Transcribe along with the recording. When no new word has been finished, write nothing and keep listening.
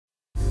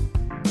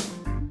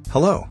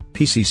Hello,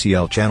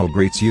 PCCL channel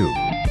greets you.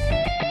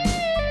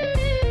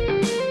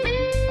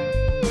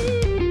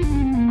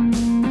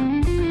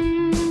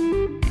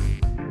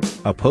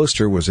 A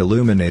poster was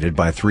illuminated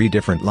by 3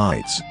 different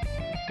lights.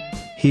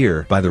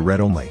 Here by the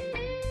red only.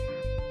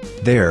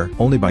 There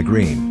only by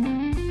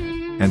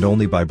green. And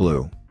only by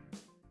blue.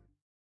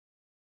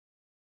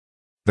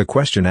 The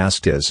question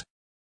asked is,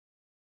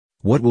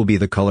 what will be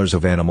the colors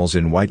of animals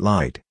in white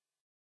light?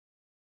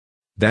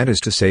 That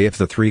is to say, if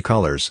the 3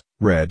 colors,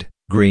 red,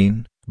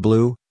 green,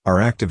 blue,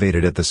 are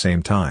activated at the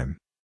same time.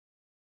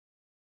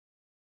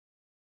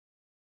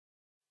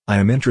 I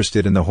am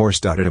interested in the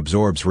horse. It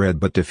absorbs red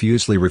but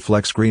diffusely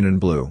reflects green and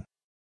blue.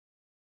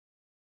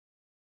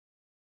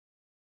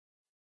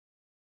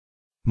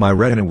 My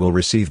retina will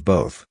receive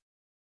both.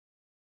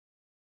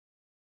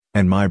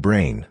 And my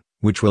brain,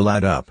 which will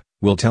add up,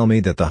 will tell me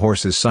that the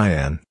horse is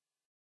cyan.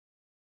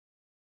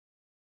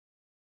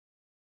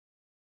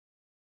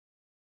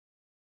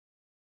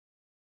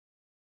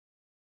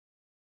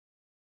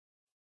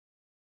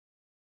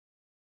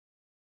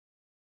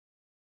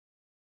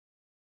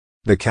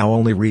 The cow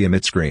only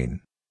re-emits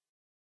green.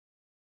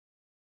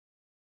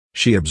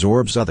 She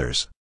absorbs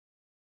others.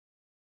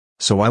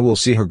 So I will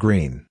see her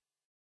green.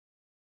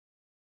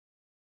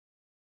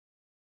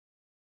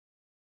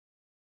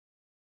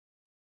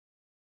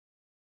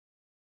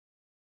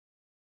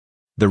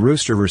 The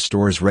rooster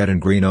restores red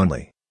and green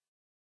only.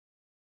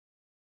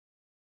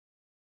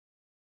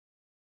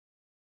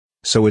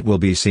 So it will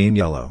be seen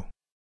yellow.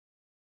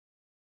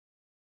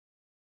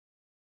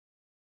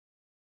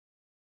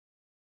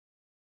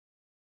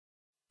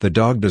 The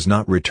dog does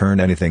not return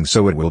anything,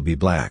 so it will be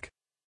black.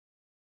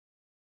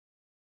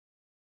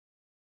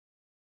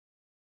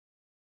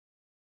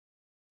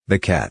 The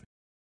cat,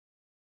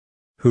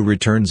 who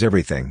returns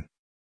everything,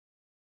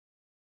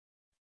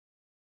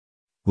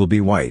 will be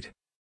white.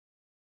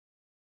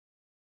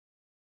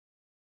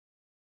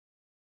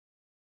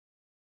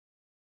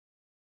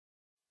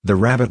 The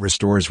rabbit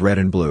restores red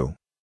and blue.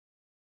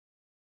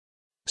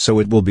 So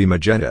it will be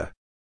magenta.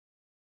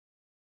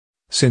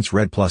 Since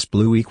red plus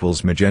blue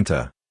equals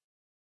magenta.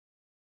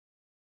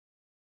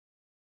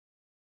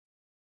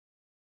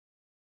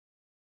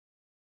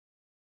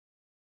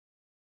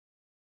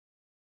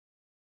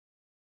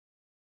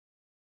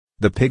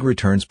 The pig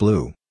returns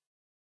blue.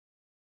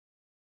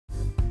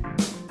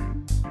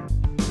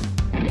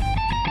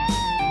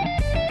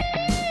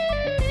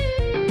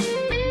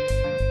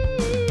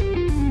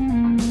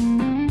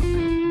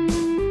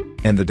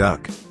 And the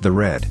duck, the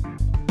red.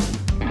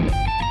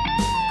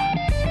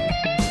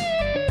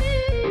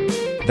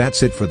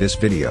 That's it for this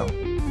video.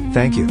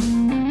 Thank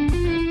you.